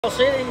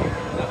City?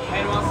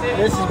 Panama City?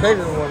 This is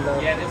bigger one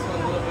though. Yeah, this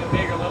one's a little bit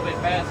bigger, a little bit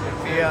faster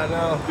too. Yeah, I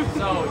know.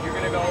 So you're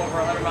going to go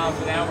over 100 miles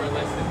an hour in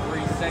less than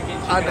 3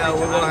 seconds. I know,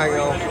 we're going to hang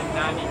on.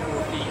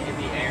 394 feet in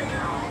the air.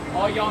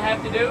 All y'all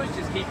have to do is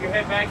just keep your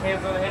head back,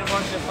 hands on the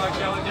handlebars, just like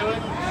y'all are doing.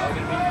 Y'all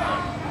going to be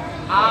fine.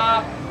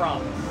 I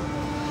promise.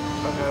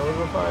 Okay, we're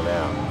going to find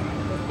out.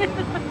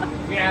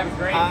 We have a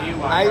great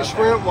view. I ate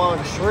shrimp while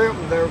it's shrimp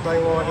and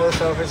everything like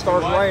this, so if it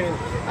starts raining.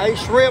 I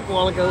ate shrimp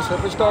while ago, so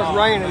if it starts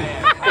raining.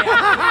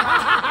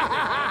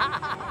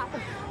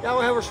 Y'all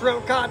will have a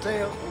shrimp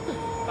cocktail.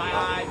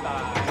 Bye,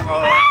 bye.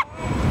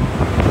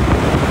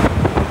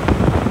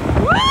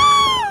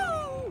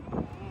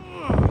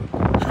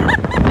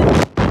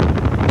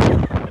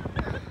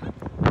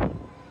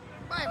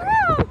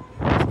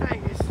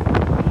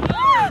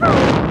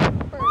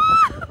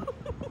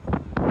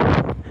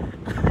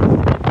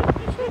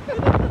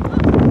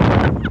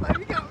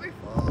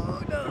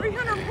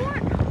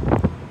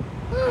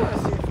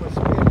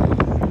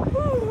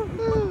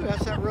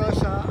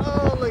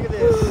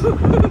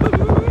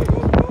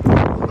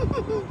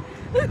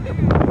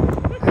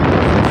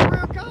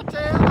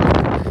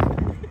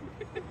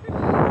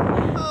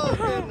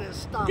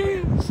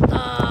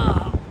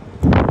 Stop.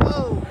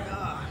 Oh,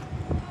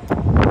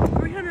 God.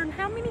 300 and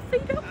how many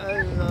feet up?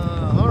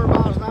 100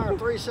 miles an hour in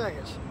 3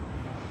 seconds.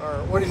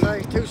 Or what do you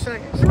say, 2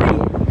 seconds? 3.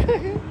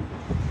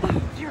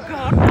 Oh, dear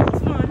God, that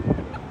was fun.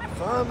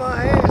 Fun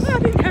my ass. I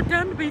didn't have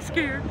time to be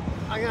scared.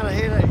 I got a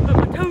headache. But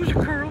my toes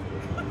are curled.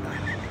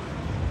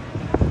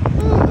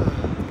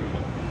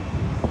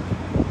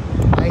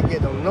 I ain't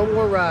getting on no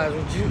more rides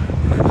with you.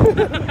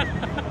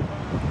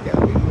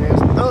 Gotta be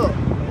messed up.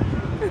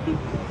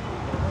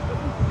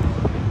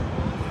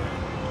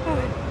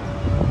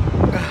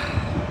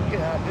 Get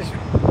out of this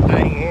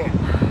thing here.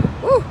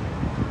 Woo!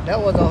 That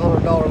was a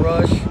 $100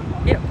 rush.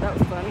 Yep, that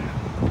was funny.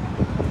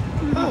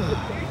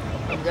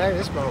 I'm glad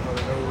this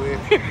motherfucker's over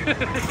with.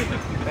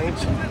 Ain't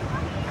you?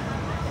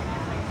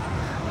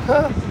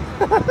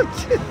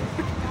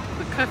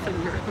 Cussing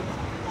your.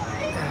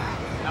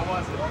 How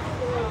was it?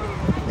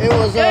 It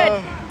was good.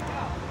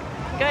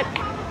 Good.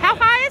 How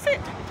high is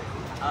it?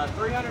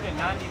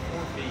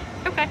 394 feet.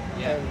 Okay.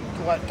 Yeah.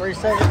 And what, 3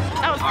 seconds?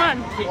 That was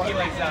fun. Keep your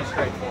legs out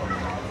straight forward.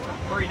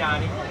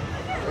 390.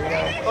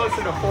 390.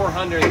 Closer to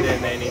 400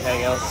 than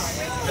anything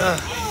else.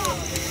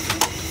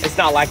 It's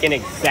not like an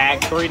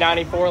exact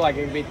 394, like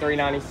it could be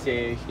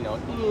 396, you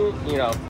know,